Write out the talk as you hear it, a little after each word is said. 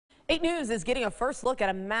8 News is getting a first look at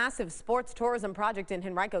a massive sports tourism project in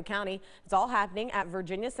Henrico County. It's all happening at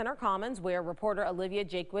Virginia Center Commons, where reporter Olivia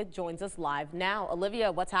Jakewith joins us live now. Olivia,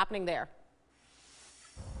 what's happening there?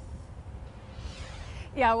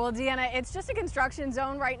 Yeah, well, Deanna, it's just a construction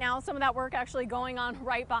zone right now. Some of that work actually going on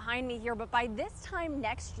right behind me here. But by this time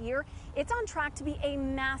next year, it's on track to be a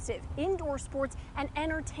massive indoor sports and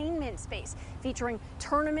entertainment space featuring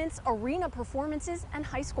tournaments, arena performances, and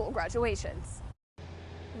high school graduations.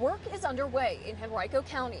 Work is underway in Henrico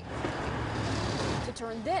County to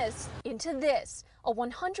turn this into this, a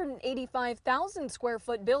 185,000 square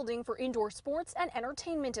foot building for indoor sports and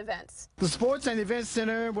entertainment events. The Sports and Event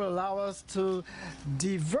Center will allow us to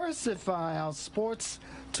diversify our sports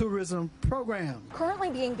tourism program. Currently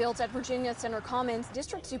being built at Virginia Center Commons,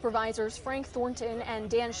 District Supervisors Frank Thornton and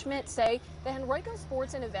Dan Schmidt say the Henrico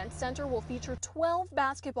Sports and Event Center will feature 12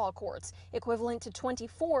 basketball courts, equivalent to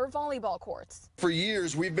 24 volleyball courts. For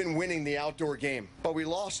years, we've been winning the outdoor game, but we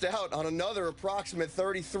lost out on another approximate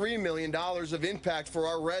 $33 million of impact for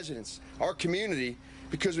our residents, our community,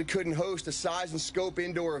 because we couldn't host the size and scope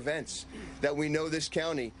indoor events that we know this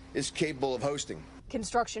county is capable of hosting.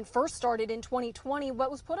 Construction first started in 2020, but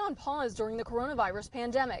was put on pause during the coronavirus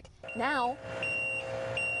pandemic. Now,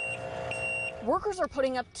 workers are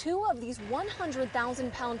putting up 2 of these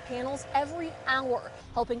 100,000-pound panels every hour,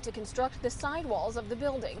 helping to construct the sidewalls of the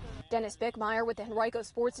building. Dennis Bickmeyer with the Henrico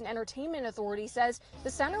Sports and Entertainment Authority says the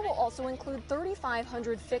center will also include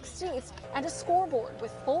 3,500 fixed seats and a scoreboard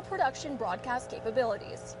with full production broadcast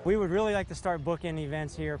capabilities. We would really like to start booking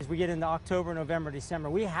events here. As we get into October, November, December,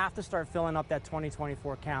 we have to start filling up that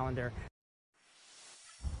 2024 calendar.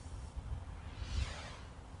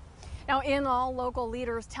 Now, in all, local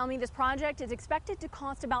leaders tell me this project is expected to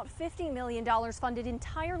cost about $50 million, funded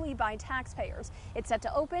entirely by taxpayers. It's set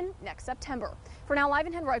to open next September. For now, live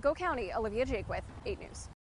in Henrico County, Olivia Jakewith, 8 News.